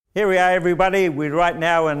Here we are, everybody. We're right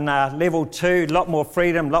now in level 2, a lot more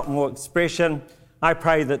freedom, a lot more expression. I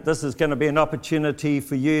pray that this is going to be an opportunity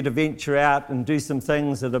for you to venture out and do some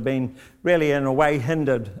things that have been really in a way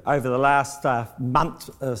hindered over the last month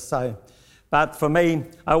or so. But for me,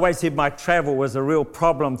 I always said my travel was a real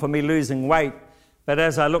problem for me losing weight. But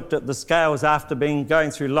as I looked at the scales after going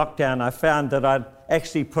through lockdown, I found that I'd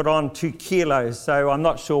actually put on 2 kilos. So I'm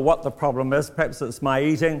not sure what the problem is. Perhaps it's my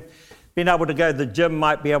eating. Being able to go to the gym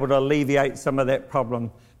might be able to alleviate some of that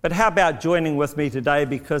problem. But how about joining with me today,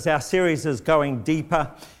 because our series is going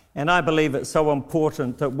deeper, and I believe it's so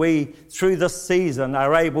important that we, through this season,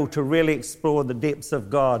 are able to really explore the depths of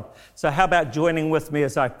God. So how about joining with me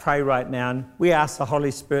as I pray right now, and we ask the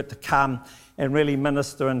Holy Spirit to come and really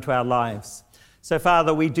minister into our lives. So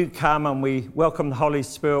Father, we do come and we welcome the Holy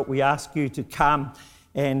Spirit. We ask you to come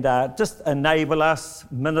and just enable us,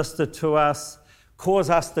 minister to us,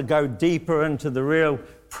 cause us to go deeper into the real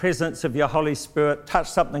presence of your Holy Spirit, touch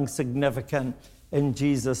something significant in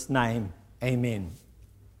Jesus' name. Amen.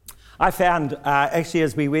 I found, actually,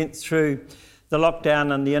 as we went through the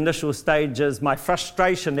lockdown and the initial stages, my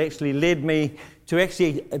frustration actually led me to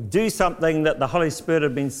actually do something that the Holy Spirit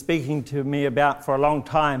had been speaking to me about for a long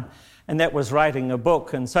time, and that was writing a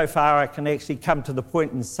book. And so far, I can actually come to the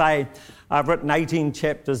point and say I've written 18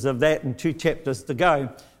 chapters of that and 2 chapters to go.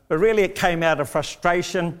 But really it came out of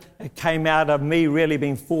frustration. It came out of me really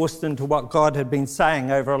being forced into what God had been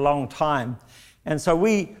saying over a long time. And so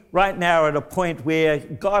we right now are at a point where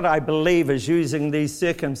God, I believe, is using these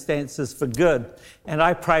circumstances for good. And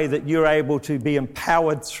I pray that you're able to be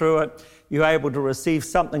empowered through it. You're able to receive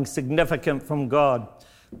something significant from God.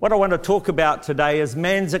 What I want to talk about today is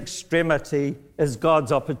man's extremity is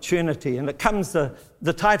God's opportunity. And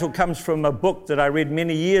the title comes from a book that I read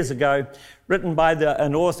many years ago, written by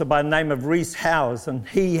an author by the name of Rees Howells. And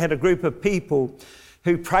he had a group of people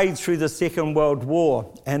who prayed through the Second World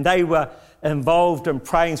War. And they were involved in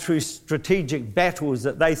praying through strategic battles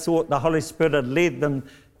that they thought the Holy Spirit had led them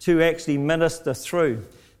to actually minister through.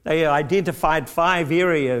 They identified 5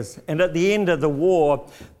 areas, and at the end of the war,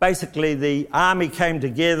 basically the army came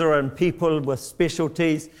together and people with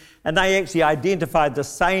specialties, and they actually identified the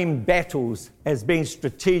same battles as being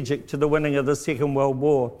strategic to the winning of the Second World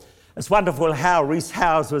War. It's wonderful how Rees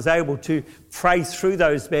Howells was able to pray through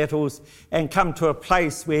those battles and come to a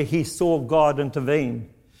place where he saw God intervene.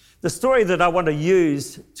 The story that I want to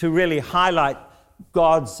use to really highlight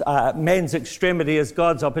man's extremity as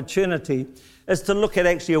God's opportunity is to look at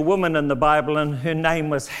actually a woman in the Bible, and her name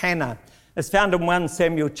was Hannah. It's found in 1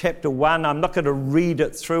 Samuel chapter 1. I'm not going to read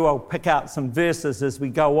it through. I'll pick out some verses as we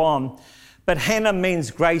go on. But Hannah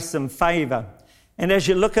means grace and favor. And as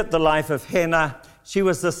you look at the life of Hannah, she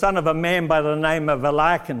was the son of a man by the name of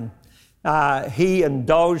Elkanah. He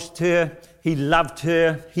indulged her. He loved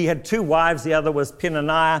her. He had 2 wives. The other was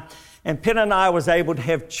Peninnah. And Peninnah was able to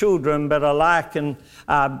have children, but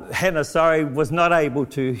Hannah was not able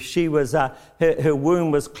to. She was, her womb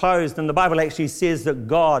was closed, and the Bible actually says that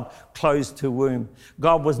God closed her womb.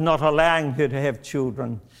 God was not allowing her to have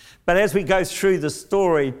children. But as we go through the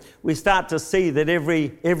story, we start to see that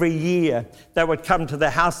every year they would come to the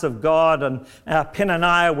house of God, and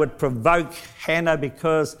Peninnah would provoke Hannah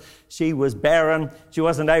because she was barren. She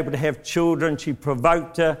wasn't able to have children. She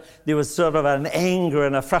provoked her. There was sort of an anger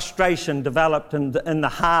and a frustration developed in the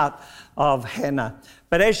heart of Hannah.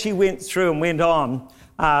 But as she went through and went on,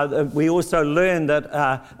 we also learned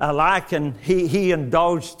that Elkanah, he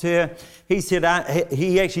indulged her. He said,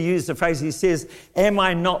 he actually used the phrase, he says, "Am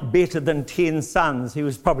I not better than 10 sons?" He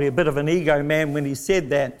was probably a bit of an ego man when he said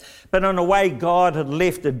that. But in a way, God had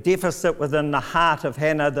left a deficit within the heart of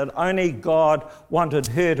Hannah that only God wanted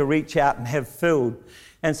her to reach out and have filled.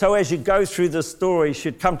 And so as you go through the story,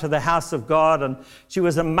 she'd come to the house of God and she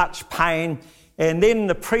was in much pain. And then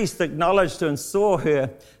the priest acknowledged her and saw her.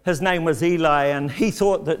 His name was Eli, and he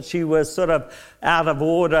thought that she was sort of out of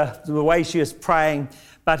order, the way she was praying.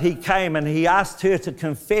 But he came and he asked her to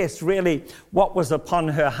confess really what was upon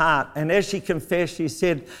her heart. And as she confessed, she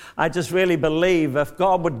said, "I just really believe if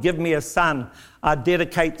God would give me a son, I'd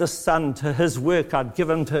dedicate this son to his work. I'd give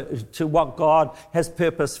him to what God has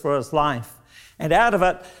purpose for his life." And out of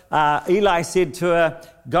it, Eli said to her,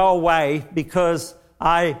 "Go away, because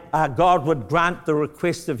God would grant the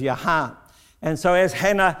request of your heart." And so as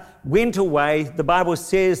Hannah went away, the Bible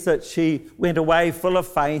says that she went away full of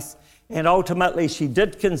faith, and ultimately she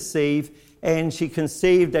did conceive, and she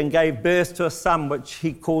conceived and gave birth to a son, which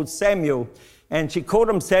he called Samuel. And she called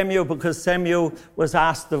him Samuel because Samuel was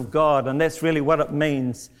asked of God, and that's really what it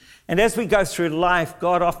means. And as we go through life,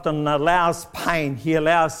 God often allows pain. He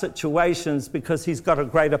allows situations because he's got a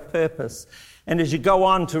greater purpose. And as you go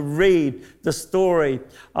on to read the story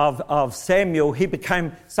of Samuel, he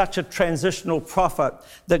became such a transitional prophet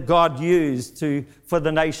that God used for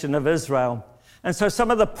the nation of Israel. And so some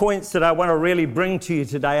of the points that I want to really bring to you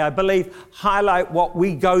today, I believe, highlight what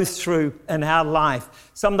we go through in our life.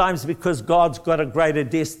 Sometimes because God's got a greater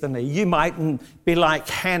destiny. You mightn't be like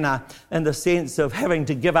Hannah in the sense of having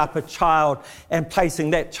to give up a child and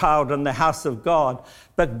placing that child in the house of God.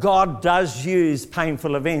 But God does use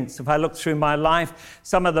painful events. If I look through my life,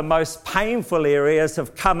 some of the most painful areas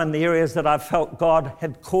have come in the areas that I felt God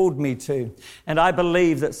had called me to. And I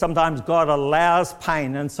believe that sometimes God allows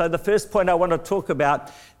pain. And so the first point I want to talk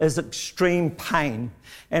about is extreme pain.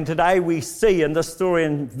 And today we see in this story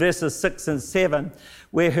in verses 6 and 7,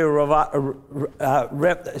 where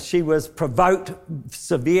she was provoked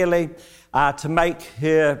severely to make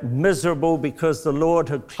her miserable because the Lord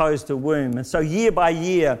had closed her womb. And so year by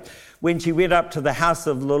year, when she went up to the house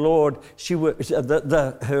of the Lord,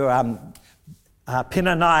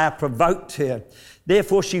 Peninnah provoked her.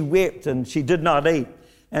 Therefore she wept and she did not eat.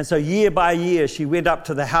 And so year by year, she went up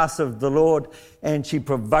to the house of the Lord and she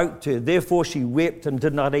provoked her. Therefore, she wept and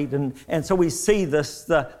did not eat. And so we see this,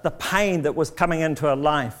 the pain that was coming into her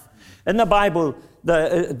life. In the Bible,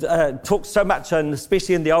 talks so much, and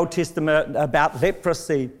especially in the Old Testament, about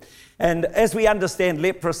leprosy. And as we understand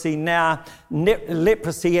leprosy now,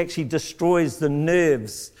 leprosy actually destroys the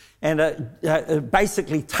nerves. And it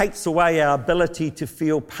basically takes away our ability to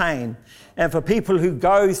feel pain. And for people who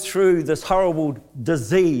go through this horrible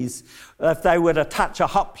disease, if they were to touch a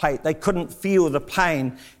hot plate, they couldn't feel the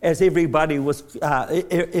pain as every one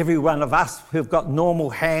of us who've got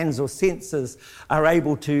normal hands or senses are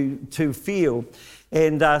able to feel.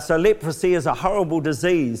 And so leprosy is a horrible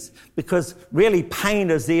disease because really pain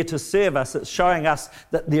is there to serve us. It's showing us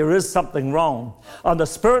that there is something wrong. On the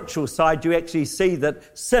spiritual side, you actually see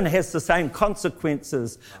that sin has the same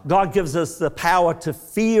consequences. God gives us the power to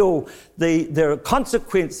feel the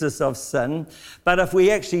consequences of sin, but if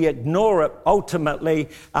we actually ignore it, ultimately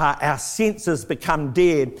our senses become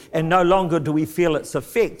dead and no longer do we feel its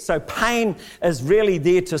effect. So pain is really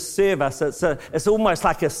there to serve us. It's almost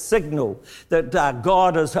like a signal that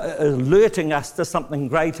God is alerting us to something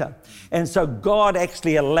greater. And so God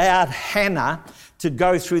actually allowed Hannah to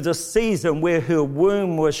go through this season where her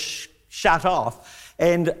womb was shut off.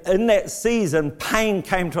 And in that season, pain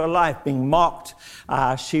came to her life, being mocked.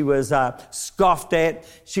 She was scoffed at.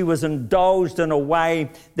 She was indulged in a way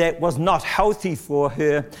that was not healthy for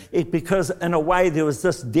her because in a way there was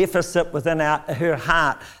this deficit within her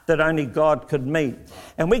heart that only God could meet.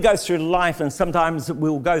 And we go through life and sometimes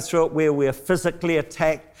we'll go through it where we're physically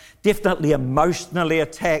attacked, definitely emotionally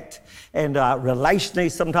attacked, and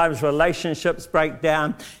relationally, sometimes relationships break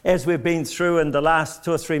down. As we've been through in the last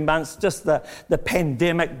 2 or 3 months, just the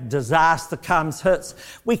pandemic disaster hits.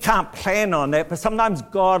 We can't plan on that, but sometimes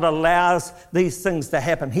God allows these things to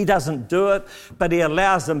happen. He doesn't do it, but He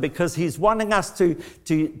allows them because He's wanting us to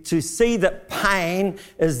see that pain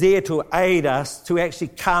is there to aid us to actually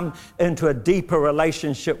come into a deeper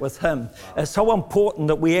relationship with Him. Wow. It's so important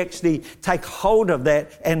that we actually take hold of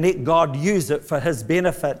that and let God use it for His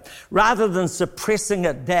benefit, rather than suppressing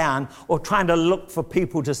it down or trying to look for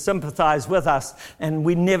people to sympathize with us, and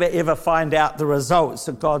we never ever find out the results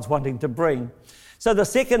that God's wanting to bring. So the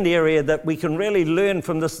second area that we can really learn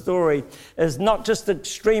from this story is not just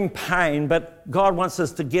extreme pain, but God wants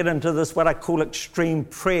us to get into this, what I call extreme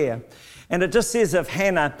prayer. And it just says of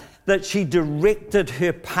Hannah that she directed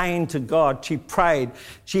her pain to God. She prayed.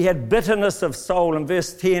 She had bitterness of soul in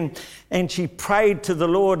verse 10, and she prayed to the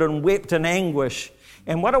Lord and wept in anguish.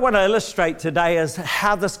 And what I want to illustrate today is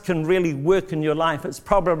how this can really work in your life.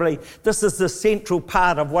 This is the central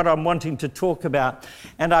part of what I'm wanting to talk about.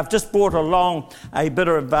 And I've just brought along a bit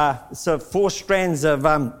of 4 strands of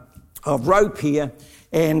rope here,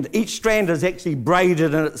 and each strand is actually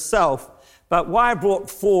braided in itself. But why I brought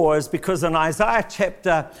 4 is because in Isaiah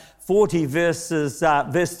chapter 40 verse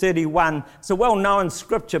 31, it's a well-known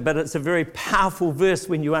scripture, but it's a very powerful verse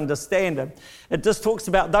when you understand it. It just talks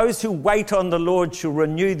about those who wait on the Lord shall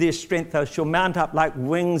renew their strength. They shall mount up like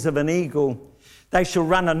wings of an eagle. They shall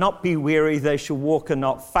run and not be weary. They shall walk and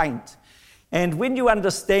not faint. And when you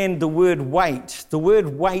understand the word wait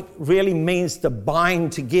really means to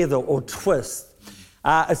bind together or twist.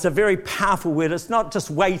 It's a very powerful word. It's not just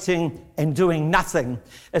waiting and doing nothing.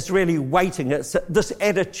 It's really waiting. It's this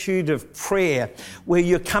attitude of prayer where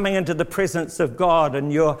you're coming into the presence of God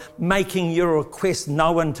and you're making your request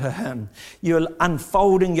known to Him. You're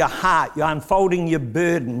unfolding your heart. You're unfolding your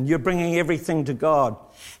burden. You're bringing everything to God.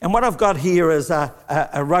 And what I've got here is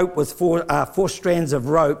a rope with 4 strands of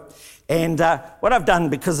rope. And what I've done,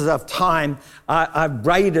 because of time, I've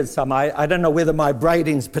braided some. I don't know whether my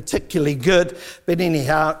braiding's particularly good, but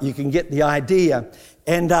anyhow, you can get the idea.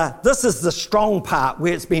 And this is the strong part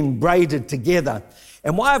where it's been braided together.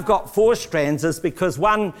 And why I've got 4 strands is because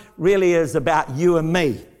one really is about you and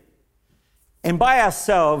me. And by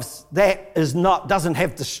ourselves, that doesn't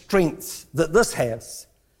have the strength that this has.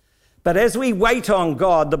 But as we wait on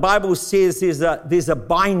God, the Bible says there's a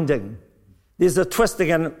binding, there's a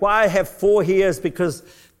twisting. And why I have 4 here is because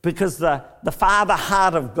the Father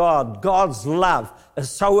heart of God, God's love, is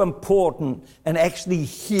so important in actually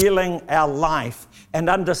healing our life and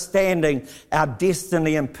understanding our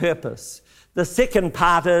destiny and purpose. The second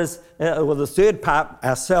part is, or the third part,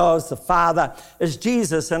 ourselves, the Father, is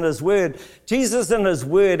Jesus and His Word. Jesus and His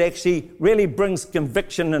Word actually really brings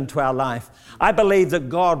conviction into our life. I believe that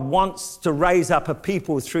God wants to raise up a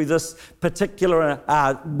people through this particular,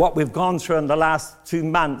 what we've gone through in the last 2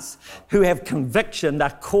 months, who have conviction, they're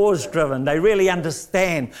cause-driven, they really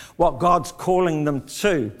understand what God's calling them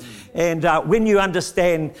to. And when you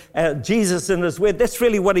understand Jesus and His Word, that's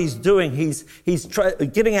really what He's doing. He's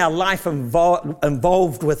getting our life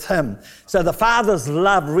involved with Him. So the Father's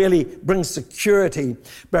love really brings security,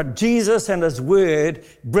 but Jesus and His Word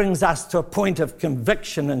brings us to a point of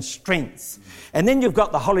conviction and strength. And then you've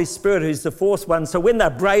got the Holy Spirit, who's the fourth one. So when they're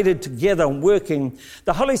braided together and working,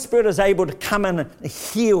 the Holy Spirit is able to come in and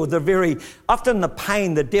heal often the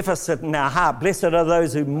pain, the deficit in our heart. Blessed are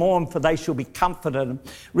those who mourn, for they shall be comforted. And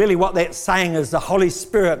really what that's saying is the Holy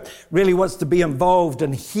Spirit really wants to be involved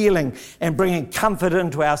in healing and bringing comfort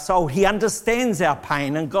into our soul. He understands our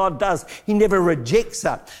pain, and God does. He never rejects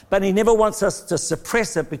it, but He never wants us to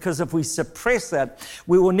suppress it, because if we suppress it,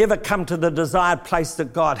 we will never come to the desired place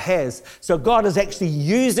that God has. So God is actually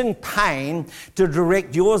using pain to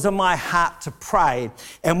direct yours and my heart to pray.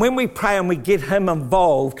 And when we pray and we get Him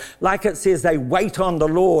involved, like it says, they wait on the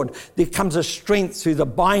Lord, there comes a strength through the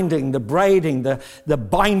binding, the braiding, the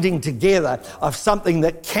binding together of something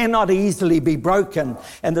that cannot easily be broken.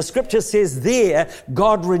 And the scripture says there,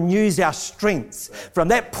 God renews our strength. From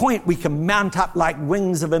that point, we can mount up like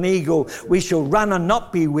wings of an eagle. We shall run and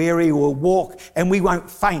not be weary, or walk and we won't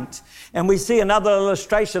faint. And we see another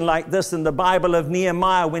illustration like this in the Bible of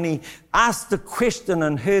Nehemiah, when he asked the question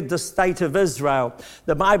and heard the state of Israel.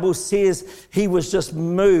 The Bible says he was just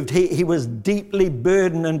moved. He was deeply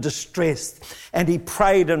burdened and distressed, and he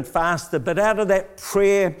prayed and fasted. But out of that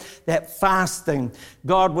prayer, that fasting,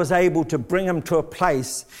 God was able to bring him to a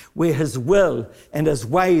place where His will and His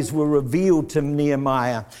ways were revealed to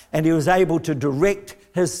Nehemiah, and he was able to direct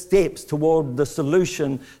his steps toward the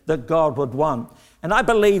solution that God would want. And I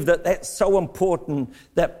believe that that's so important,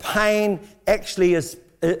 that pain actually is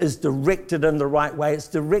directed in the right way. It's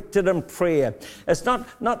directed in prayer. It's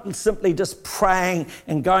not simply just praying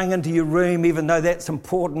and going into your room, even though that's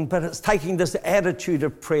important, but it's taking this attitude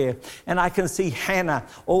of prayer. And I can see Hannah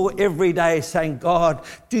every day saying, God,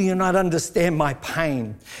 do you not understand my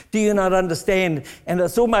pain? Do you not understand? And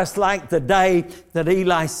it's almost like the day that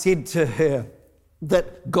Eli said to her,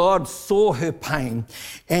 that God saw her pain,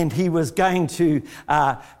 and He was going to,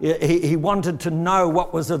 he wanted to know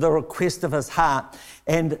what was the request of his heart.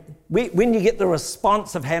 And when you get the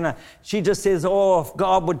response of Hannah, she just says, if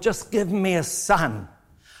God would just give me a son,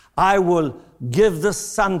 I will give this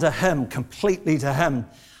son to him, completely to him.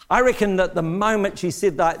 I reckon that the moment she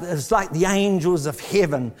said that, it was like the angels of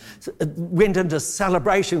heaven went into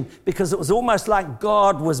celebration, because it was almost like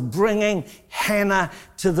God was bringing Hannah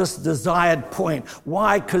to this desired point.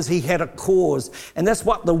 Why? Because He had a cause. And that's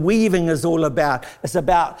what the weaving is all about. It's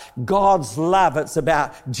about God's love. It's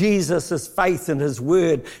about Jesus' faith in His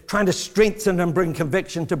Word, trying to strengthen and bring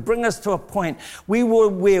conviction, to bring us to a point where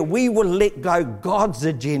we will let go God's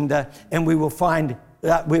agenda, and we will find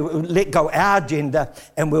we will let go our agenda,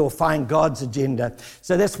 and we will find God's agenda.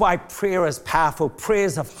 So that's why prayer is powerful.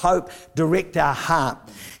 Prayers of hope direct our heart.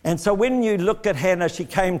 And so when you look at Hannah, she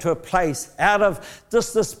came to a place out of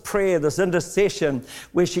just this prayer, this intercession,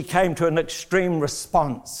 where she came to an extreme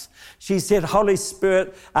response. She said, Holy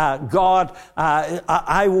Spirit, God,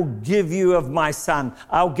 I will give you of my son.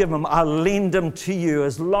 I'll lend him to you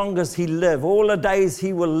as long as he live. All the days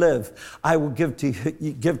he will live, I will give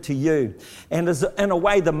to you. And in a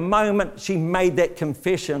way, the moment she made that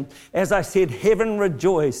confession, as I said, heaven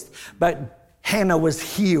rejoiced, but Hannah was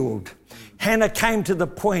healed. Hannah came to the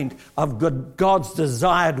point of God's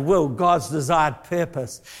desired will, God's desired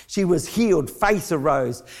purpose. She was healed. Faith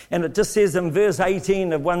arose. And it just says in verse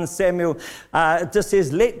 18 of 1 Samuel, it just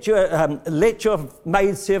says, let your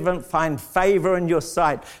maidservant find favor in your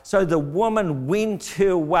sight. So the woman went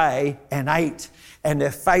her way and ate, and her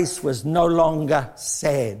face was no longer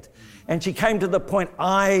sad. And she came to the point,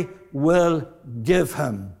 I will give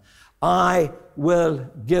him. I will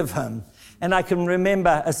give him. And I can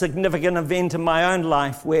remember a significant event in my own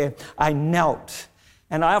life where I knelt.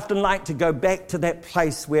 And I often like to go back to that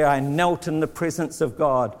place where I knelt in the presence of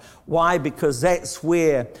God. Why? Because that's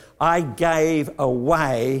where I gave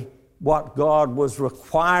away what God was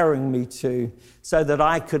requiring me to, so that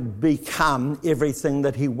I could become everything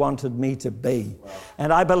that he wanted me to be. Wow.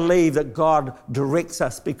 And I believe that God directs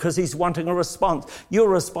us because he's wanting a response. Your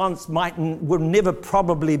response will never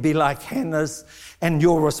probably be like Hannah's, and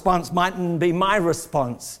your response mightn't be my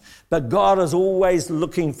response. But God is always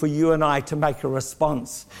looking for you and I to make a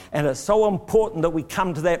response. And it's so important that we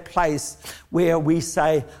come to that place where we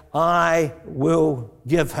say, I will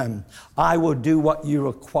give him. I will do what you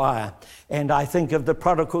require. And I think of the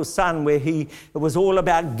prodigal son where it was all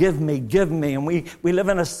about give me. And we live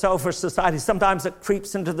in a selfish society. Sometimes it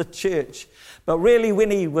creeps into the church. But really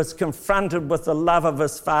when he was confronted with the love of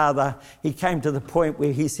his father, he came to the point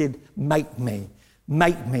where he said, make me,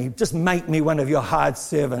 just make me one of your hired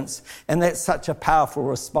servants. And that's such a powerful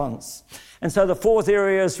response. And so the fourth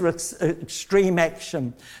area is extreme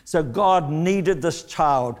action. So God needed this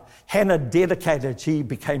child. Hannah dedicated. She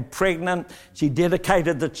became pregnant. She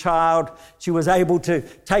dedicated the child. She was able to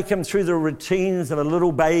take him through the routines of a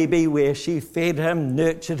little baby where she fed him,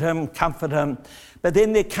 nurtured him, comforted him. But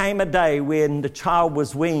then there came a day when the child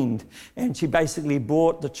was weaned, and she basically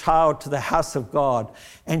brought the child to the house of God,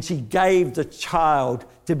 and she gave the child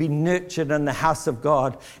to be nurtured in the house of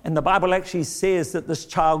God. And the Bible actually says that this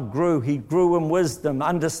child grew. He grew in wisdom,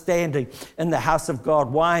 understanding in the house of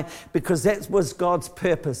God. Why? Because that was God's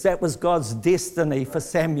purpose. That was God's destiny for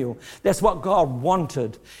Samuel. That's what God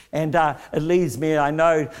wanted. And it leads me, I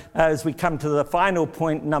know, as we come to the final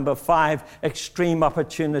point, number 5, extreme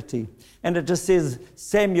opportunity. And it just says,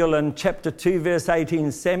 Samuel in chapter 2, verse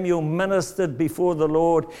 18, Samuel ministered before the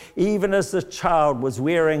Lord, even as the child was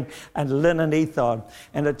wearing a linen ephod.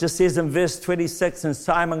 And it just says in verse 26, and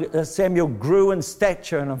Samuel grew in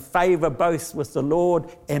stature and in favor both with the Lord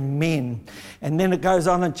and men. And then it goes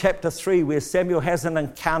on in chapter 3 where Samuel has an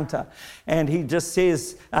encounter. And he just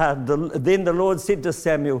says, then the Lord said to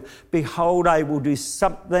Samuel, behold, I will do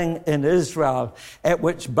something in Israel at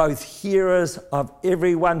which both hearers of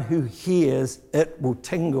everyone who hears it will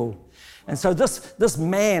tingle. And so this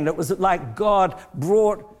man, it was like God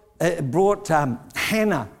brought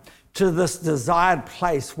Hannah to this desired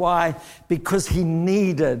place. Why? Because he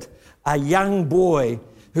needed a young boy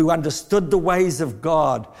who understood the ways of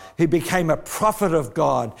God, who became a prophet of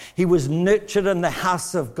God. He was nurtured in the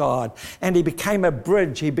house of God, and he became a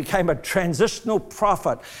bridge. He became a transitional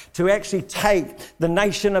prophet to actually take the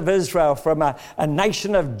nation of Israel from a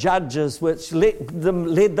nation of judges, which led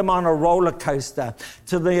them on a roller coaster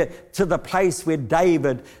to the place where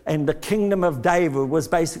David and the kingdom of David was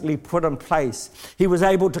basically put in place. He was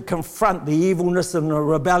able to confront the evilness and the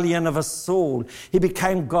rebellion of a Saul. He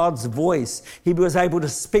became God's voice. He was able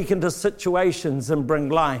to speak into situations and bring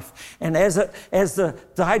life. And as the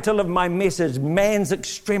title of my message, man's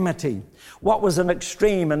extremity, what was an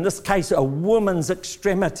extreme, in this case a woman's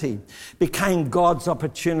extremity, became God's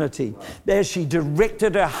opportunity. As she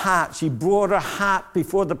directed her heart, she brought her heart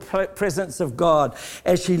before the presence of God,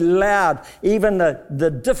 as she allowed even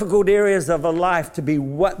the difficult areas of her life to be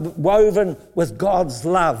woven with God's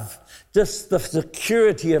love. Just the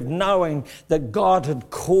security of knowing that God had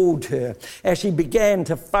called her. As she began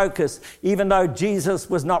to focus, even though Jesus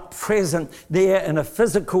was not present there in a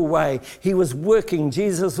physical way, he was working.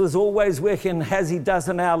 Jesus was always working, as he does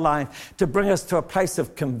in our life, to bring us to a place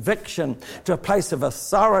of conviction, to a place of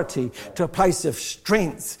authority, to a place of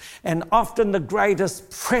strength. And often the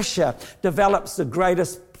greatest pressure develops the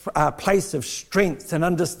greatest place of strength and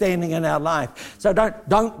understanding in our life. So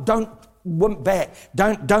don't wimp back.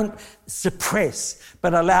 Don't suppress,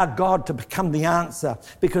 but allow God to become the answer,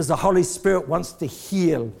 because the Holy Spirit wants to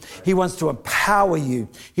heal. He wants to empower you.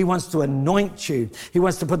 He wants to anoint you. He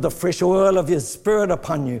wants to put the fresh oil of his Spirit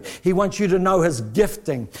upon you. He wants you to know his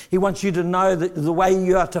gifting. He wants you to know the way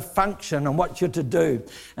you are to function and what you're to do.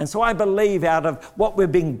 And so I believe out of what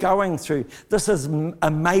we've been going through, this is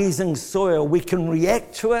amazing soil. We can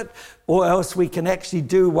react to it, or else we can actually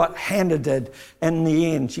do what Hannah did in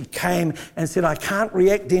the end. She came and said, I can't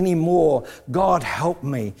react anymore. God, help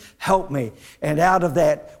me. And out of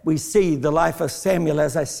that, we see the life of Samuel.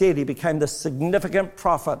 As I said, he became the significant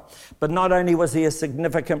prophet. But not only was he a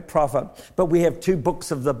significant prophet, but we have 2 books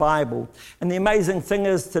of the Bible. And the amazing thing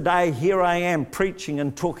is today, here I am preaching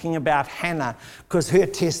and talking about Hannah, because her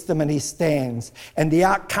testimony stands. And the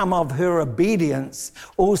outcome of her obedience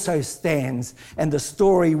also stands. And the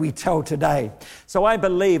story we tell well today. So I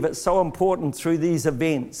believe it's so important through these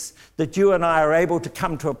events that you and I are able to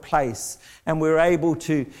come to a place and we're able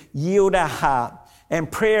to yield our heart. And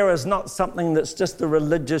prayer is not something that's just a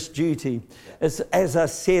religious duty. It's, as I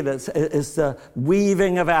said, it's the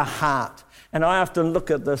weaving of our heart. And I often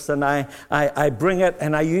look at this and I bring it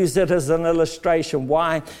and I use it as an illustration.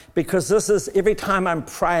 Why? Because this is, every time I'm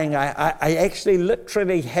praying, I actually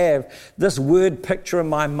literally have this word picture in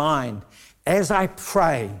my mind. As I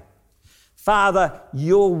pray, Father,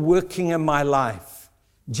 you're working in my life.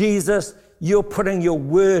 Jesus, you're putting your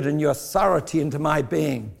word and your authority into my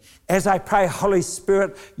being. As I pray, Holy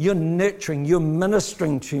Spirit, you're nurturing, you're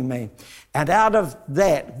ministering to me. And out of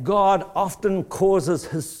that, God often causes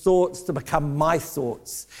his thoughts to become my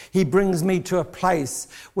thoughts. He brings me to a place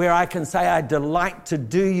where I can say, I delight to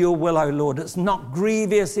do your will, O Lord. It's not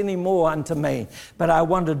grievous anymore unto me, but I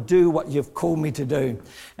want to do what you've called me to do.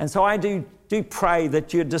 And so I do pray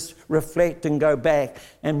that you just reflect and go back.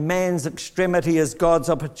 And man's extremity is God's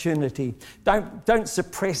opportunity. Don't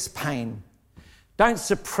suppress pain. Don't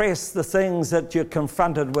suppress the things that you're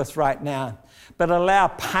confronted with right now, but allow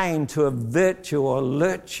pain to avert you or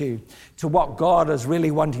alert you to what God is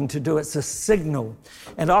really wanting to do. It's a signal.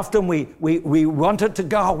 And often we want it to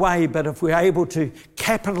go away, but if we're able to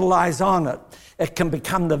capitalize on it, it can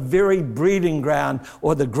become the very breeding ground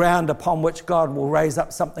or the ground upon which God will raise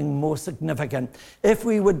up something more significant. If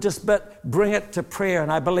we would just bring it to prayer,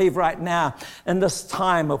 and I believe right now in this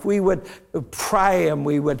time, if we would pray and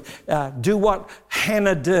we would do what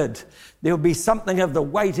Hannah did, there would be something of the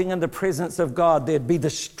waiting in the presence of God. There'd be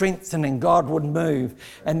the strengthening. God would move.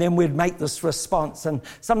 And then we'd make this response. And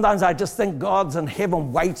sometimes I just think God's in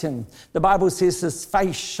heaven waiting. The Bible says his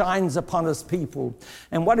face shines upon his people.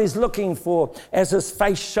 And what he's looking for, as his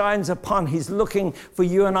face shines upon, he's looking for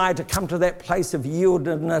you and I to come to that place of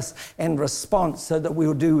yieldedness and response so that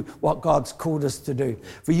we'll do what God's called us to do.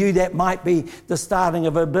 For you, that might be the starting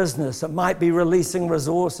of a business. It might be releasing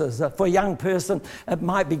resources. For a young person, it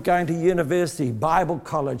might be going to university, Bible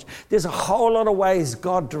college. There's a whole lot of ways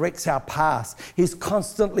God directs our paths. He's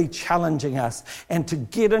constantly challenging us. And to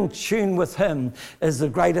get in tune with him is the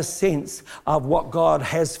greatest sense of what God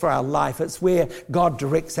has for our life. It's where God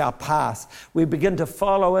directs our paths. We begin to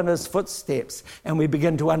follow in his footsteps and we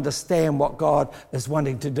begin to understand what God is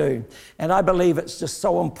wanting to do. And I believe it's just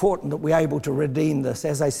so important that we're able to redeem this.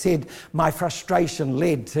 As I said, my frustration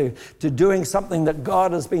led to doing something that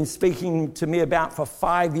God has been speaking to me about for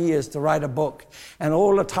 5 years, to write a book. And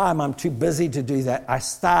all the time I'm too busy to do that. I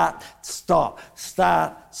start, stop.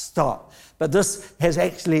 But this has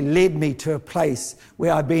actually led me to a place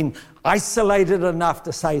where I've been isolated enough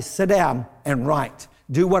to say, sit down and write.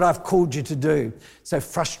 Do what I've called you to do. So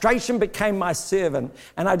frustration became my servant.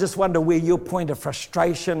 And I just wonder where your point of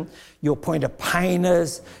frustration, your point of pain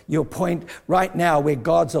is, your point right now where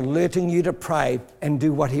God's alerting you to pray and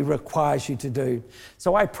do what he requires you to do.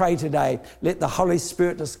 So I pray today, let the Holy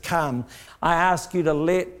Spirit just come. I ask you to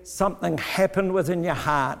let something happen within your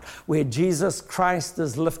heart where Jesus Christ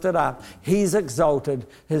is lifted up. He's exalted.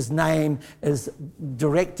 His name is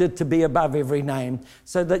directed to be above every name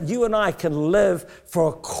so that you and I can live for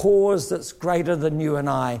a cause that's greater than you and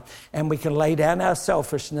I. And we can lay down our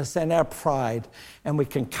selfishness and our pride and we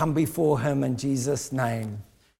can come before him in Jesus' name.